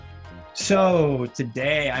So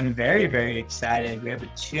today I'm very, very excited. We have a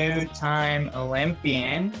two-time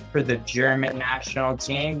Olympian for the German national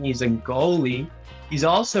team. He's a goalie. He's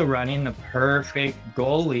also running the perfect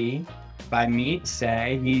goalie by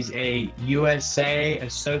Mize. He's a USA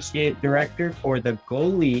Associate Director for the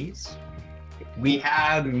goalies. We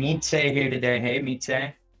have Mize here today. Hey,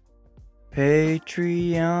 Mize.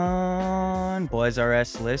 Patreon, Boys R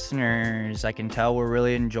Us listeners, I can tell we're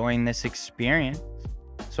really enjoying this experience.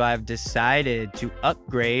 So I've decided to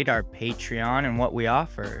upgrade our Patreon and what we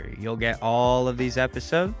offer. You'll get all of these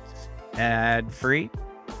episodes ad free.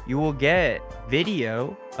 You will get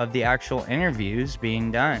video of the actual interviews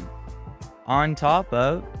being done, on top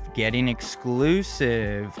of getting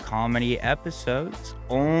exclusive comedy episodes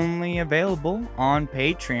only available on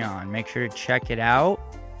Patreon. Make sure to check it out.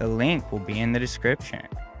 The link will be in the description.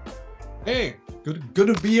 Hey, good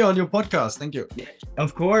to be on your podcast. Thank you.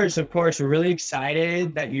 Of course, of course. We're really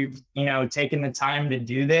excited that you've taken the time to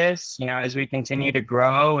do this. As we continue to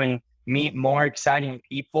grow and meet more exciting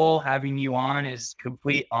people, having you on is a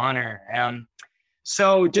complete honor.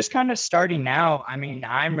 So just kind of starting out,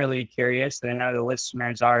 I'm really curious, and I know the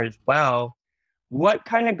listeners are as well. What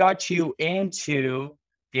kind of got you into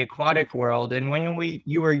the aquatic world? And when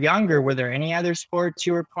you were younger, were there any other sports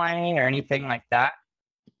you were playing or anything like that?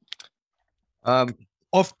 Um,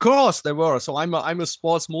 of course there were. So I'm a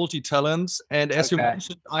sports multi-talent, and as you Okay.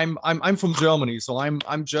 mentioned, I'm from Germany. So I'm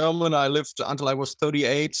German. I lived until I was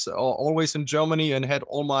 38, always in Germany, and had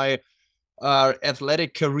all my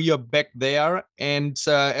athletic career back there. And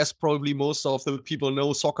as probably most of the people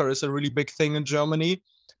know, soccer is a really big thing in Germany.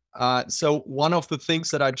 So one of the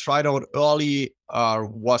things that I tried out early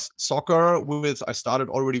was soccer. I started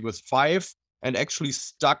already with 5 and actually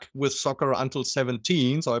stuck with soccer until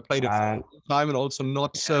 17. So I played it for a long time and also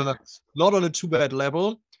not on a too bad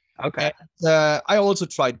level. Okay. And I also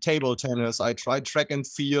tried table tennis. I tried track and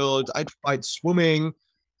field. I tried swimming.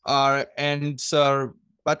 But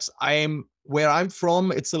where I'm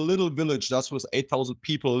from, it's a little village just with 8,000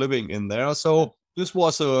 people living in there. So this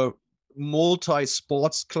was a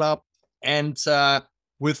multi-sports club. And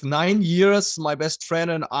with 9 years, my best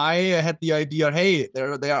friend and I had the idea, hey,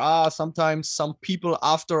 there are sometimes some people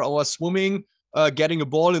after our swimming getting a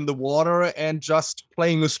ball in the water and just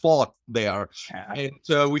playing a sport there. Yeah.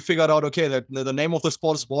 And we figured out, okay, that the name of the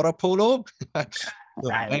sport is water polo.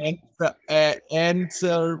 Nice.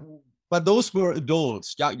 But those were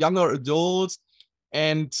adults, younger adults.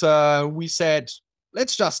 And we said,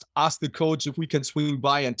 let's just ask the coach if we can swing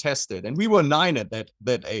by and test it. And we were 9 at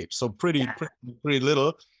that age, so pretty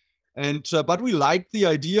little. And but we liked the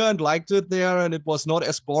idea and liked it there, and it was not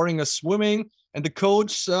as boring as swimming. And the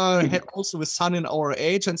coach had also a son in our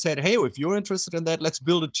age and said, hey, if you're interested in that, let's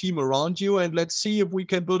build a team around you and let's see if we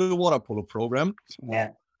can build a water polo program.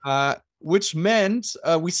 Yeah. Which meant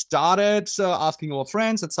we started asking our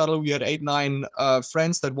friends, and suddenly we had 8, 9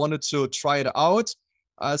 friends that wanted to try it out.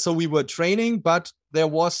 So we were training, but there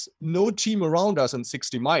was no team around us in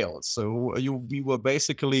 60 miles. So we were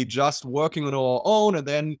basically just working on our own. And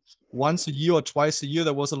then once a year or twice a year,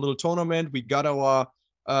 there was a little tournament. We got our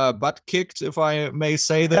butt kicked, if I may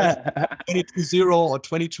say that, 22-0 or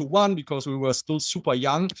 22-1, because we were still super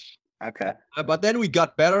young. Okay. But then we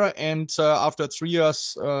got better. And after 3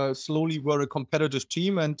 years, slowly we're a competitive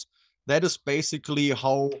team. And that is basically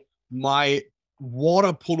how my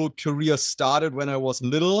water polo career started when I was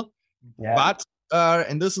little. Yeah. But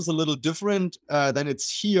and this is a little different than it's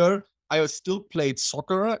here. I still played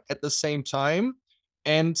soccer at the same time,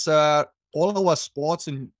 and all our sports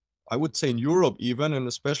I would say in Europe even, and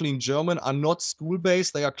especially in German, are not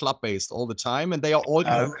school-based. They are club-based all the time, and they are all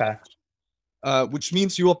Okay. which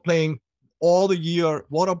means you are playing all the year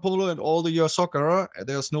water polo and all the year soccer.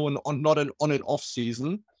 There's not an on and off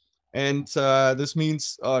season. And this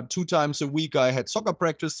means 2 times a week I had soccer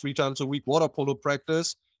practice, 3 times a week water polo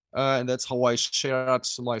practice. And that's how I shared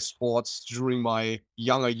my sports during my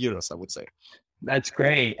younger years, I would say. That's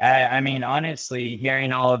great. Honestly,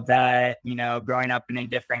 hearing all of that, growing up in a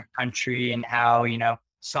different country and how,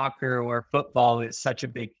 soccer or football is such a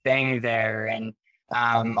big thing there, and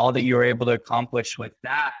all that you were able to accomplish with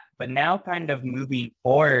that. But now kind of moving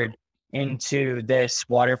forward into this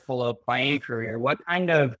water polo playing career, what kind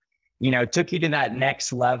of, took you to that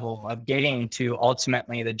next level of getting to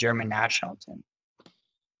ultimately the German national team?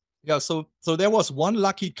 Yeah, so there was one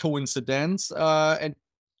lucky coincidence, and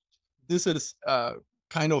this is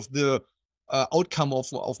kind of the outcome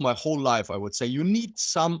of my whole life, I would say. You need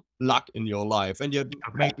some luck in your life, and you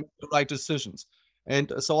make the right decisions.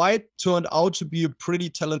 And so I turned out to be a pretty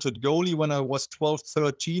talented goalie when I was 12,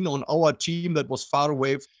 13 on our team that was far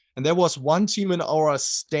away And there was one team in our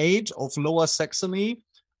state of Lower Saxony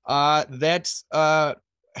that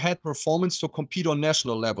had performance to compete on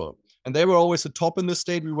national level. And they were always the top in the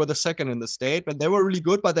state. We were the second in the state, but they were really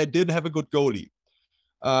good, but they didn't have a good goalie.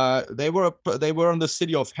 They were in the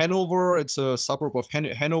city of Hanover. It's a suburb of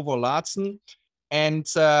Hanover, Laatzen. And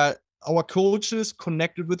our coaches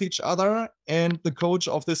connected with each other. And the coach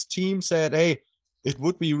of this team said, hey, it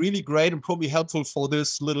would be really great and probably helpful for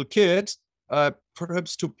this little kid,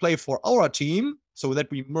 perhaps to play for our team, so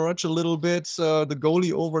that we merge a little bit the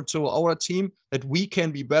goalie over to our team, that we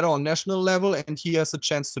can be better on national level and he has a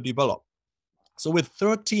chance to develop. So with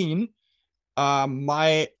 13,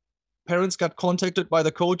 my parents got contacted by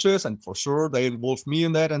the coaches, and for sure they involved me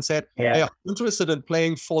in that, and said, hey, I'm interested in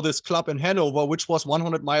playing for this club in Hanover, which was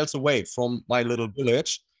 100 miles away from my little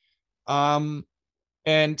village.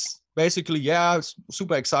 And basically, yeah,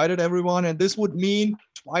 super excited, everyone. And this would mean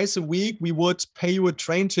twice a week, we would pay you a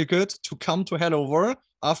train ticket to come to Hanover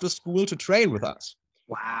after school to train with us.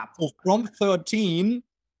 Wow. So from 13,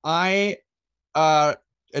 I,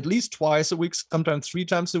 at least twice a week, sometimes 3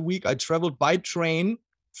 times a week, I traveled by train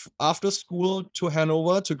after school to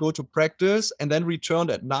Hanover to go to practice, and then returned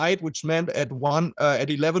at night, which meant at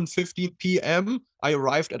 11:15 p.m. I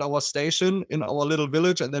arrived at our station in our little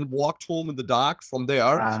village and then walked home in the dark from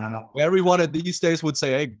there. Wow. Everyone at these days would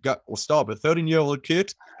say, hey, stop, a 13-year-old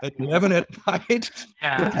kid at 11 at night,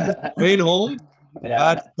 train home.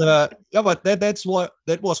 Yeah. But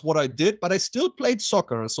that was what I did. But I still played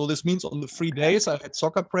soccer. So this means on the free days I had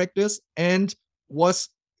soccer practice and was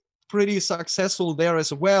pretty successful there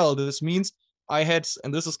as well. This means I had,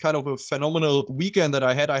 and this is kind of a phenomenal weekend that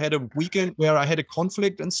I had a weekend where I had a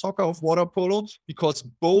conflict in soccer of water polo, because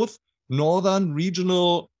both northern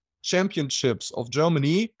regional championships of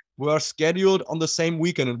Germany were scheduled on the same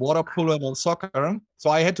weekend in water polo and on soccer. So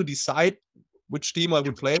I had to decide which team I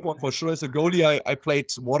would play. Well, for sure, as a goalie, I played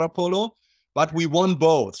water polo, but we won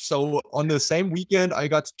both. So on the same weekend, I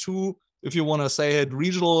got 2, if you want to say it,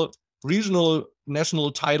 regional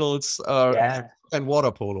national titles and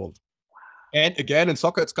water polo. And again, in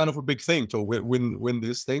soccer, it's kind of a big thing to win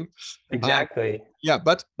this thing. Exactly.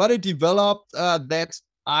 But it developed that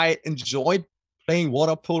I enjoyed playing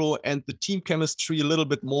water polo and the team chemistry a little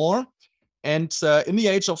bit more. And in the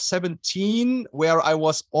age of 17, where I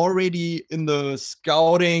was already in the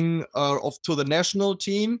scouting to the national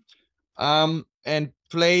team, and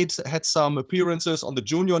had some appearances on the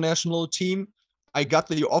junior national team, I got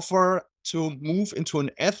the offer to move into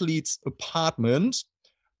an athlete's apartment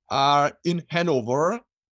in Hanover,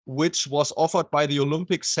 which was offered by the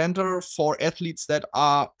Olympic Center for athletes that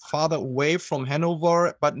are farther away from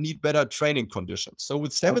Hanover but need better training conditions. So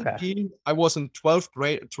with 17, I was in 12th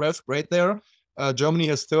grade there. Germany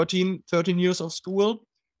has 13 years of school.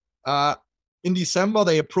 In December,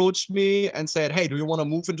 they approached me and said, hey, do you want to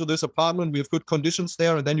move into this apartment? We have good conditions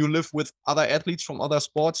there. And then you live with other athletes from other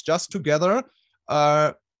sports just together.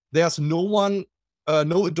 There's no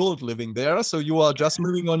adult living there. So you are just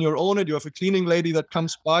living on your own, and you have a cleaning lady that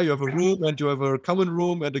comes by. You have a room, and you have a common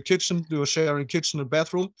room and a kitchen. You are sharing kitchen and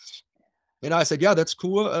bathroom. And I said, yeah, that's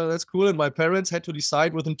cool. That's cool. And my parents had to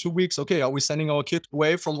decide within 2 weeks, okay, are we sending our kid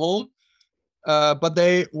away from home? But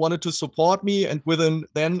they wanted to support me. And within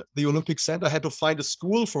then the Olympic Center had to find a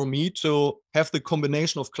school for me to have the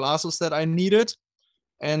combination of classes that I needed.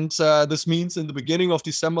 And this means in the beginning of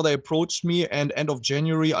December, they approached me, and end of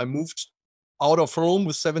January, I moved out of home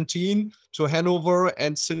with 17 to Hanover.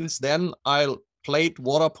 And since then, I played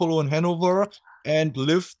water polo in Hanover and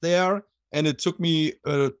lived there. And it took me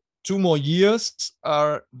 2 more years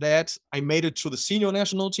that I made it to the senior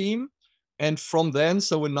national team. And from then,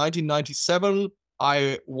 so in 1997,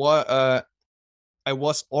 I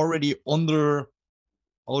was already on the,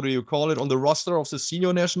 how do you call it, on the roster of the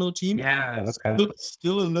senior national team. Yeah, okay.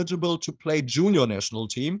 Still eligible to play junior national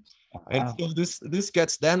team. Wow. And so this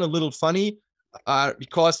gets then a little funny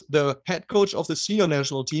because the head coach of the senior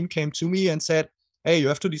national team came to me and said, hey, you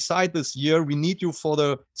have to decide this year. We need you for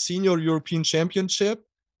the senior European championship,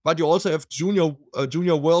 but you also have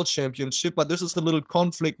junior world championship. But this is a little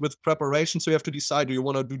conflict with preparation. So you have to decide, do you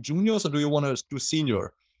want to do juniors or do you want to do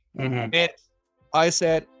senior? Mm-hmm. And I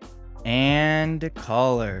said, and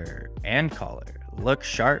color. Look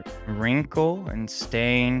sharp, wrinkle, and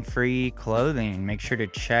stain-free clothing. Make sure to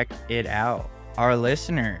check it out. Our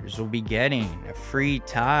listeners will be getting a free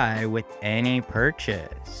tie with any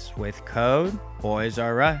purchase with code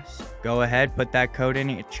BoysRUs. Go ahead, put that code in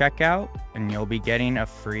at checkout, and you'll be getting a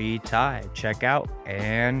free tie. Check out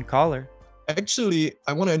and collar. Actually,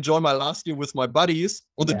 I want to enjoy my last year with my buddies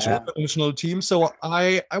on the junior national team. So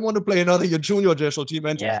I want to play another year junior national team.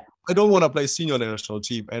 And I don't want to play senior national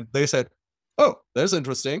team. And they said, oh, that's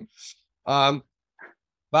interesting.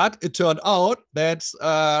 But it turned out that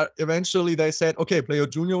eventually they said, okay, play your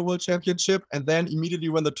junior world championship. And then immediately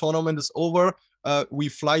when the tournament is over, we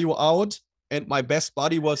fly you out. And my best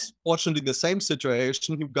buddy was fortunately in the same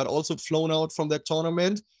situation. He got also flown out from that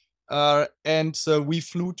tournament. And we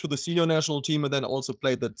flew to the senior national team and then also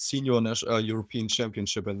played the senior European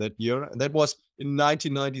championship in that year. And that was in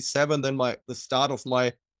 1997, then the start of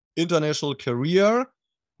my international career.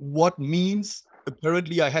 What means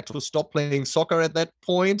apparently I had to stop playing soccer at that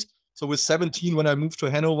point. So with 17, when I moved to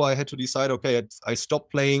Hanover, I had to decide, okay, I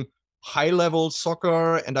stopped playing high-level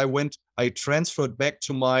soccer and I transferred back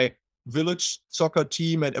to my village soccer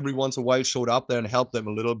team, and every once in a while showed up there and helped them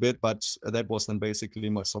a little bit. But that was then basically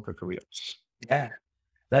my soccer career. Yeah,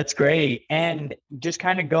 that's great. And just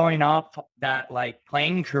kind of going off that like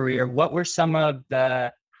playing career, what were some of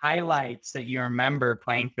the highlights that you remember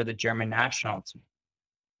playing for the German national team?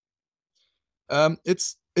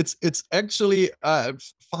 It's actually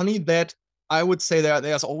funny that I would say that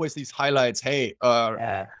there's always these highlights. Hey,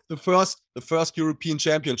 the first European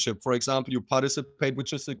Championship, for example, you participate,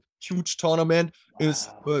 which is a huge tournament, is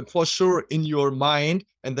for sure in your mind.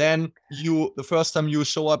 And then the first time you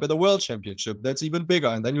show up at the World Championship, that's even bigger.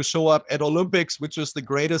 And then you show up at Olympics, which is the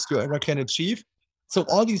greatest you ever can achieve. So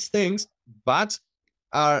all these things, but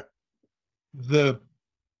the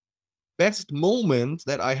best moment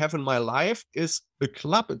that I have in my life is a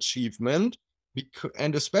club achievement,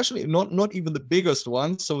 and especially not even the biggest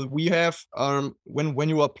one. So we have when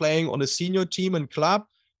you are playing on a senior team and club,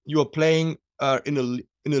 you are playing in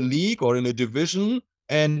a league or in a division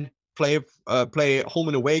and play home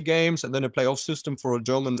and away games, and then a playoff system for a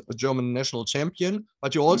German national champion.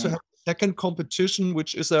 But you also have a second competition,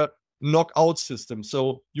 which is a knockout system.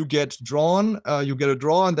 So you get a draw,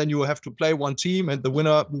 and then you have to play one team, and the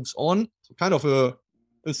winner moves on. So kind of a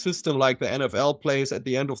system like the NFL plays at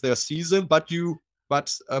the end of their season. But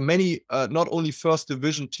many not only first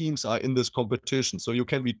division teams are in this competition, so you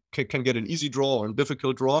can get an easy draw or a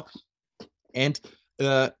difficult draw. And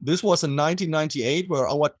this was in 1998, where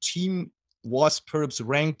our team was perhaps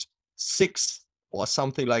ranked 6th or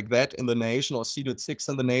something like that in the nation, or seeded 6th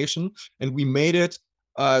in the nation, and we made it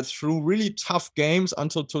through really tough games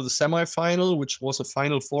until to the semifinal, which was a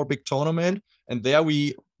Final Four big tournament. And there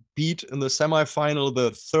we beat in the semifinal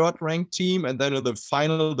the 3rd ranked team, and then in the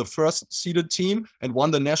final the 1st seeded team, and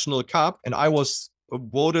won the national cup. And I was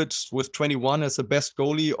voted with 21 as the best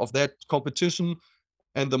goalie of that competition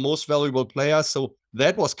and the most valuable player. So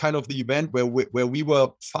that was kind of the event where we were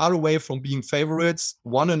far away from being favorites,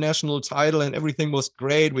 won a national title, and everything was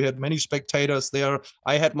great. We had many spectators there.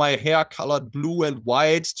 I had my hair colored blue and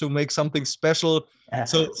white to make something special.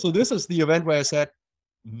 So this is the event where I said,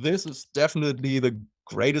 this is definitely the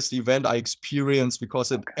greatest event I experienced,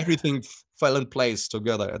 because everything fell in place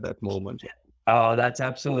together at that moment. Oh, that's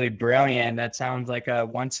absolutely brilliant. That sounds like a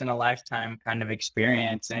once in a lifetime kind of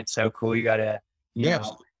experience. And it's so cool. You got to,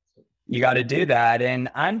 you got to do that. And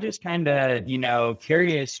I'm just kind of,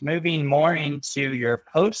 curious, moving more into your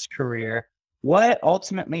post career, what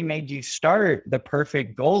ultimately made you start the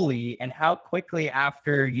Perfect Goalie, and how quickly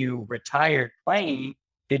after you retired playing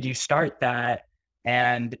did you start that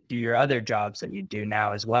and do your other jobs that you do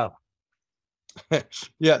now as well?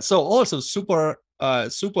 Yeah. So also super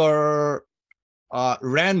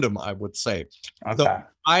random, I would say. Okay. So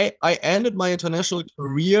I ended my international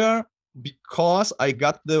career because I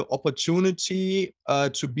got the opportunity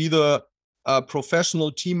to be the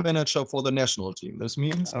professional team manager for the national team. This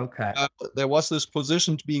means there was this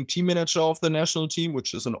position to being team manager of the national team,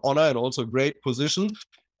 which is an honor and also a great position.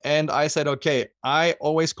 And I said, okay, I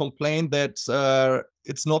always complained that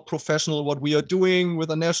it's not professional what we are doing with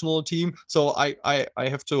a national team. So I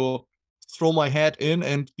have to throw my hat in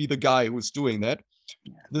and be the guy who's doing that.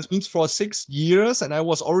 This means for 6 years, and I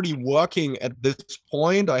was already working at this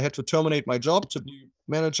point. I had to terminate my job to be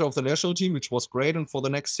manager of the national team, which was great. And for the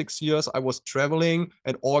next 6 years, I was traveling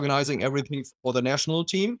and organizing everything for the national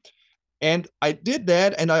team. And I did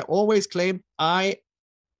that, and I always claimed I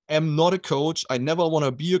am not a coach. I never want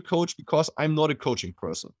to be a coach because I'm not a coaching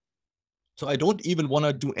person. So I don't even want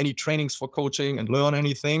to do any trainings for coaching and learn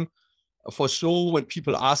anything. For sure, when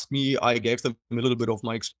people ask me, I gave them a little bit of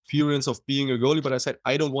my experience of being a goalie, but I said,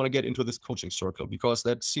 I don't want to get into this coaching circle because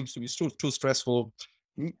that seems to be too stressful.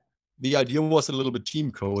 The idea was a little bit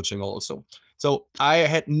team coaching also. So I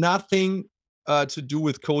had nothing to do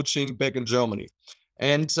with coaching back in Germany.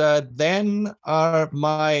 And then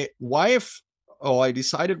my wife, I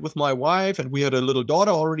decided with my wife, and we had a little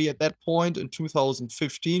daughter already at that point in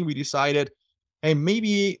 2015, we decided, hey,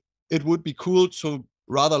 maybe it would be cool to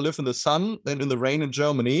rather live in the sun than in the rain in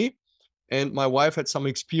Germany. And my wife had some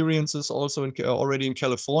experiences also already in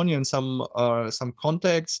California and some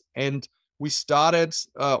contacts. And we started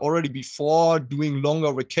already before doing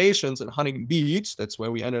longer vacations in Huntington Beach. That's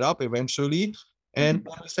where we ended up eventually. And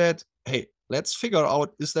I said, hey, let's figure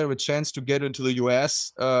out, is there a chance to get into the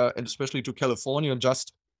US and especially to California and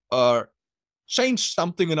just change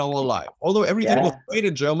something in our life? Although everything was great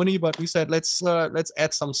in Germany, but we said, let's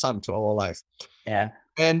add some sun to our life. Yeah.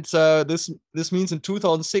 And this means in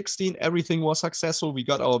 2016, everything was successful. We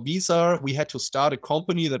got our visa. We had to start a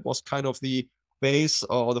company that was kind of the base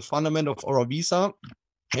or the fundament of our visa.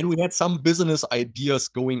 And we had some business ideas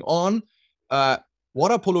going on.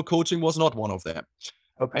 Water polo coaching was not one of them.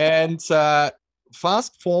 Okay. And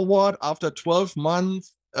fast forward, after 12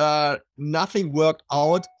 months, nothing worked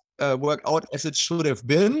out as it should have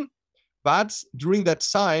been. But during that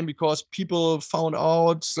time, because people found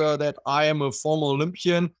out that I am a former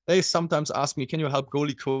Olympian, they sometimes ask me, can you help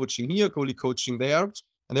goalie coaching here, goalie coaching there?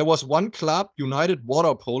 And there was one club, United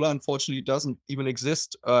Water Polo, unfortunately it doesn't even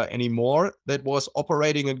exist anymore, that was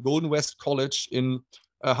operating at Golden West College in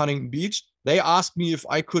Huntington Beach. They asked me if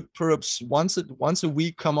I could perhaps once a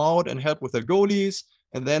week come out and help with their goalies.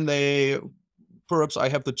 And then perhaps I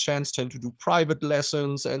have the chance to do private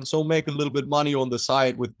lessons and so make a little bit money on the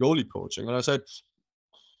side with goalie coaching. And I said,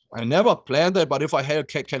 I never planned that, but if I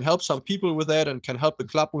can help some people with that and can help the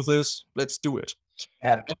club with this, let's do it.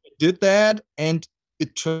 Yeah. And I did that, and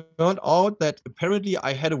it turned out that apparently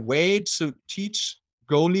I had a way to teach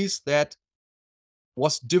goalies that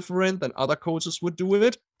was different than other coaches would do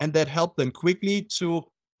it, and that helped them quickly to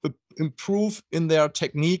improve in their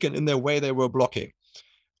technique and in their way they were blocking.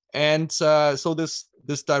 And so this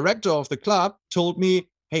director of the club told me,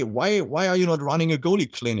 hey, why are you not running a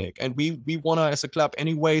goalie clinic? And we want to, as a club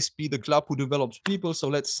anyways, be the club who develops people. So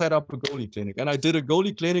let's set up a goalie clinic. And I did a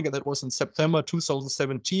goalie clinic, and that was in September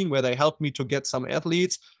 2017, where they helped me to get some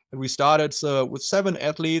athletes. And we started with 7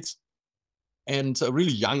 athletes and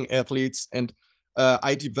really young athletes. And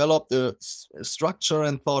I developed a structure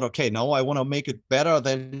and thought, okay, now I want to make it better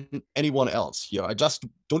than anyone else here. I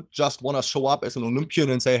don't just want to show up as an Olympian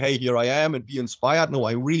and say, hey, here I am, and be inspired. No,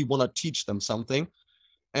 I really want to teach them something.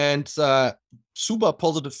 And super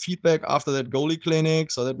positive feedback after that goalie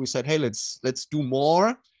clinic, so that we said, hey, let's do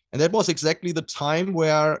more. And that was exactly the time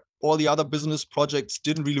where all the other business projects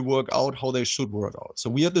didn't really work out how they should work out. So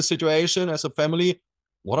we had the situation as a family,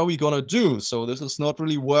 what are we going to do? So this is not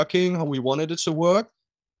really working how we wanted it to work.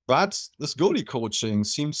 But this goalie coaching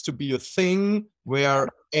seems to be a thing where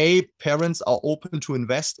parents are open to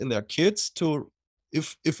invest in their kids to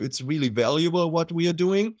if it's really valuable what we are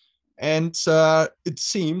doing. And it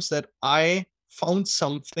seems that I found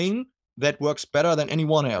something that works better than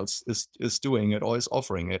anyone else is doing it or is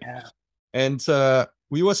offering it. Yeah. And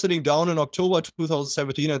we were sitting down in October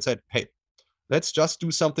 2017 and said, hey, let's just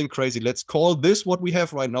do something crazy. Let's call this what we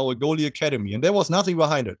have right now a goalie academy. And there was nothing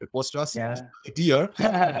behind it. It was just an idea.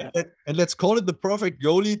 And let's call it the perfect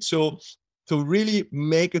goalie to really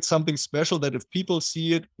make it something special, that if people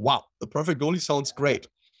see it, wow, the perfect goalie sounds great.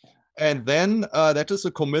 And then that is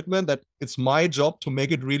a commitment that it's my job to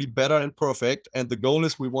make it really better and perfect. And the goal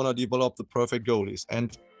is we want to develop the perfect goalies.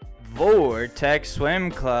 And Vortex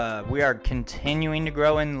Swim Club. We are continuing to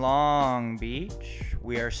grow in Long Beach.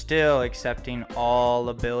 We are still accepting all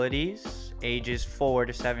abilities, ages 4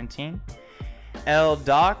 to 17. El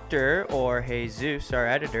Doctor, or Jesus, our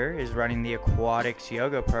editor, is running the aquatics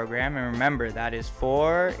yoga program. And remember, that is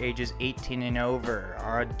for ages 18 and over,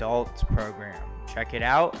 our adult program. Check it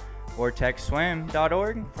out,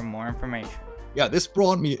 vortexswim.org, for more information. Yeah, this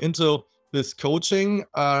brought me into this coaching.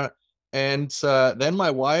 And then my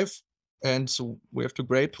wife, and so we have to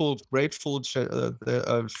grateful for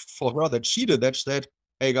her that she did that. She said,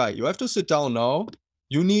 hey, guy, you have to sit down now.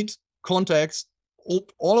 You need contacts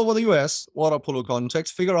all over the US, water polo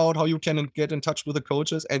contacts. Figure out how you can get in touch with the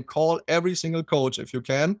coaches and call every single coach if you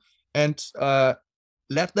can. And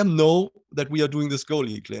let them know that we are doing this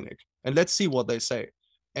goalie clinic. And let's see what they say.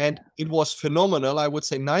 And it was phenomenal. I would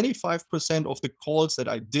say 95% of the calls that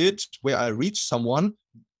I did where I reached someone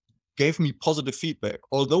gave me positive feedback.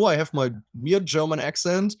 Although I have my weird German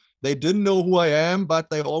accent, they didn't know who I am, but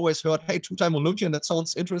they always heard, hey, 2-time Olympian, that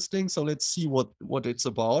sounds interesting. So let's see what it's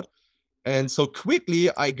about. And so quickly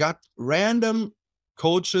I got random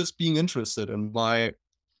coaches being interested in my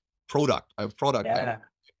product.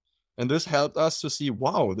 And this helped us to see,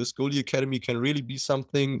 wow, this Goalie Academy can really be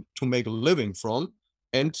something to make a living from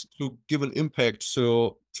and to give an impact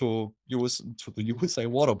to the USA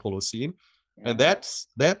water polo scene. And that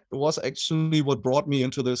was actually what brought me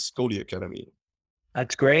into this Goalie Academy.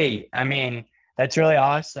 That's great. I mean, That's really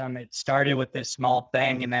awesome. It started with this small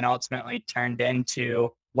thing and then ultimately turned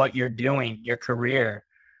into what you're doing, your career.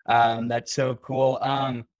 That's so cool.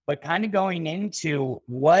 But kind of going into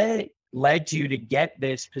what led you to get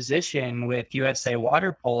this position with USA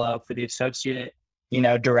Water Polo for the associate,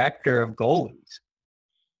 director of goalies.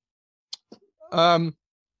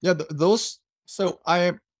 Yeah, those. So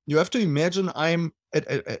you have to imagine I'm at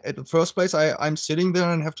the first place. I'm sitting there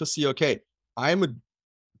and have to see. Okay, I'm a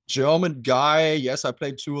German guy. Yes, I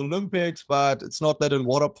played 2 Olympics, but it's not that in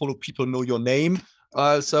water polo people know your name.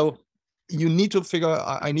 So you need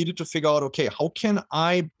to I needed to figure out, okay, how can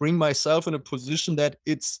I bring myself in a position that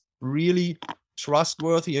it's really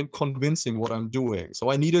trustworthy and convincing what I'm doing? So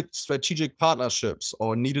I needed strategic partnerships,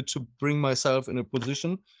 or needed to bring myself in a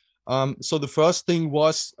position. So the first thing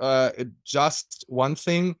was just one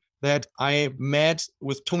thing, that I met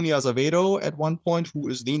with Tony Azevedo at one point, who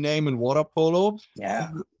is the name in water polo.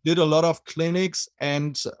 Yeah. Did a lot of clinics,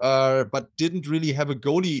 and but didn't really have a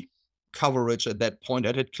goalie coverage at that point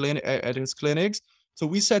at his clinics. So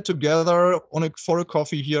we sat together for a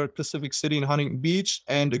coffee here at Pacific City in Huntington Beach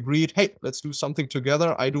and agreed, hey, let's do something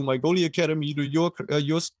together. I do my goalie academy, you do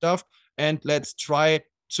your stuff, and let's try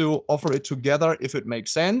to offer it together if it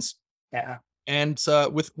makes sense. Yeah. And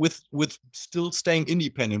with still staying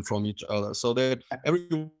independent from each other, so that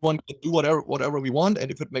everyone can do whatever we want,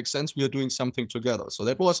 and if it makes sense, we are doing something together. So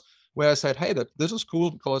that was where I said, hey, this is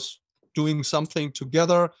cool, because doing something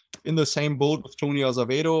together in the same boat with Tony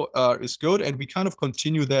Azevedo is good, and we kind of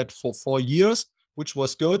continue that for 4 years, which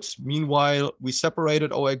was good. Meanwhile, we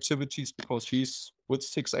separated our activities because he's with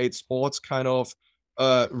 6-8 Sports kind of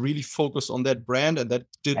really focused on that brand, and that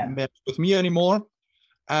didn't match with me anymore.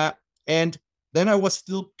 And then I was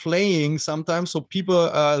still playing sometimes. So people,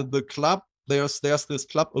 the club, there's this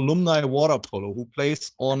club, Alumni Water Polo, who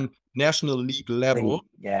plays on national league level.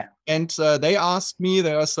 Yeah. And they asked me,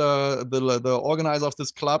 there's the organizer of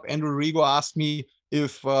this club, Andrew Rigo, asked me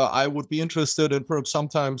if I would be interested in perhaps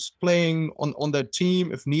sometimes playing on that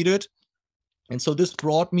team if needed. And so this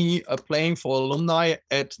brought me playing for Alumni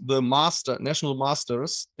at the National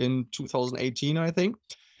Masters in 2018, I think.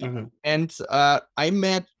 Mm-hmm. And I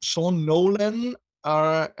met Sean Nolan,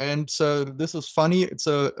 and this is funny. It's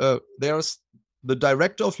there's the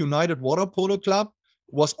director of United Water Polo Club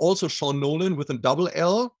was also Sean Nolan with a double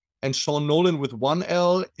L, and Sean Nolan with 1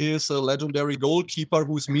 L is a legendary goalkeeper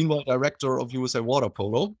who's meanwhile director of USA Water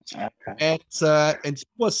Polo. Okay. And he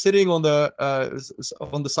was sitting on the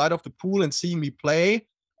side of the pool and seeing me play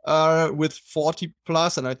with 40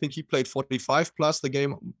 plus, and I think he played 45 plus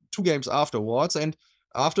 2 games afterwards. And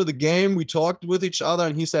after the game, we talked with each other,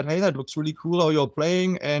 and he said, hey, that looks really cool how you're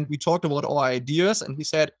playing. And we talked about our ideas, and he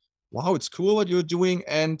said, wow, it's cool what you're doing.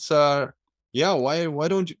 And yeah, why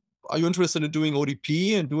are you interested in doing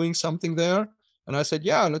ODP and doing something there? And I said,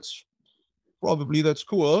 yeah, that's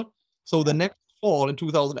cool. So the next fall in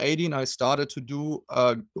 2018, I started to do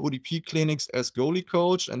ODP clinics as goalie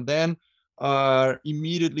coach. And then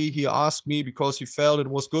immediately he asked me, because he felt it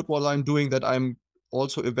was good what I'm doing, that I'm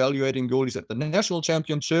also evaluating goalies at the national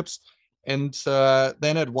championships. And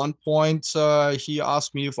then at one point, he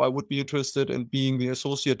asked me if I would be interested in being the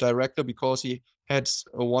associate director, because he had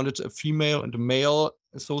wanted a female and a male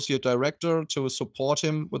associate director to support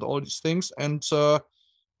him with all these things. And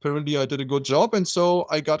apparently I did a good job. And so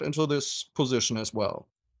I got into this position as well.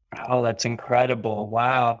 Oh, that's incredible.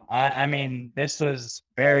 Wow. I mean, this was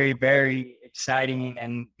very, very exciting.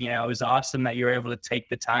 And, it was awesome that you were able to take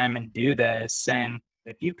the time and do this. And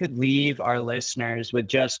if you could leave our listeners with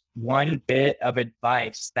just one bit of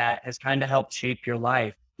advice that has kind of helped shape your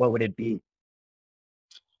life, what would it be?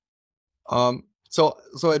 So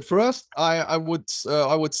at first I would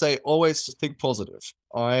say always think positive.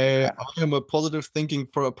 I am a positive thinking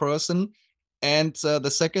person. And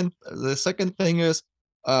the second thing is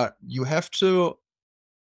you have to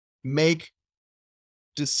make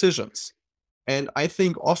decisions. And I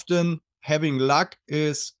think often having luck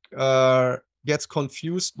gets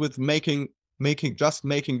confused with making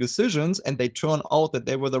decisions, and they turn out that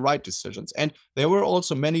they were the right decisions. And there were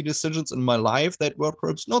also many decisions in my life that were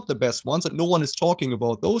perhaps not the best ones, and no one is talking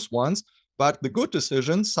about those ones. But the good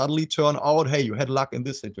decisions suddenly turn out, hey, you had luck in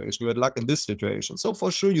this situation, you had luck in this situation. So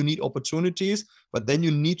for sure you need opportunities, but then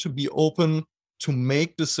you need to be open to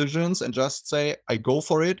make decisions and just say, I go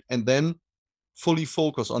for it, and then fully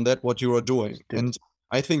focus on that, what you are doing. And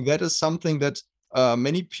I think that is something that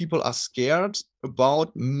many people are scared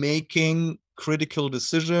about, making critical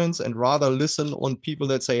decisions, and rather listen on people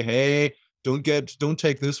that say, hey, don't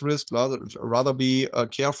take this risk, rather be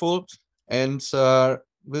careful. And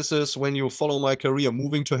this is when you follow my career,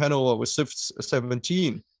 moving to Hanover with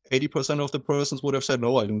 17. 80% of the persons would have said,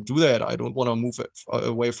 no, I don't do that. I don't want to move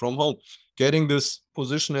away from home. Getting this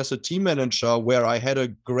position as a team manager where I had a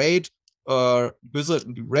great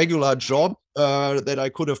regular job that I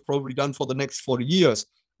could have probably done for the next 40 years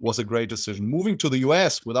was a great decision. Moving to the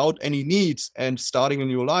US without any needs and starting a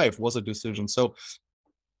new life was a decision. So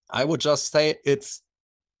I would just say it's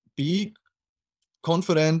be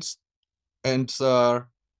confident and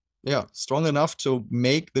strong enough to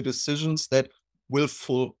make the decisions that where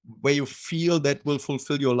you feel that will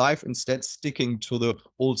fulfill your life, instead sticking to the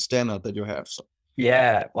old standard that you have. So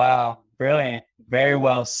Yeah. Wow. Brilliant. Very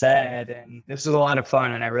well said. And this was a lot of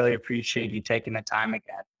fun, and I really appreciate you taking the time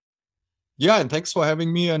again. yeah, and thanks for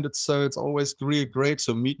having me. And it's always really great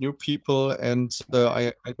to meet new people. And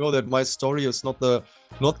I know that my story is not the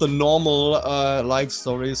normal life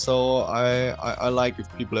story. So I like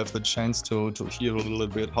if people have the chance to hear a little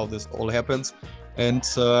bit how this all happens. And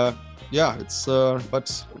it's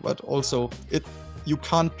but also you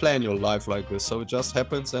can't plan your life like this. So it just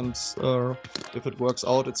happens, and if it works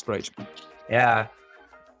out, it's great. Yeah.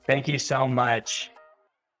 Thank you so much.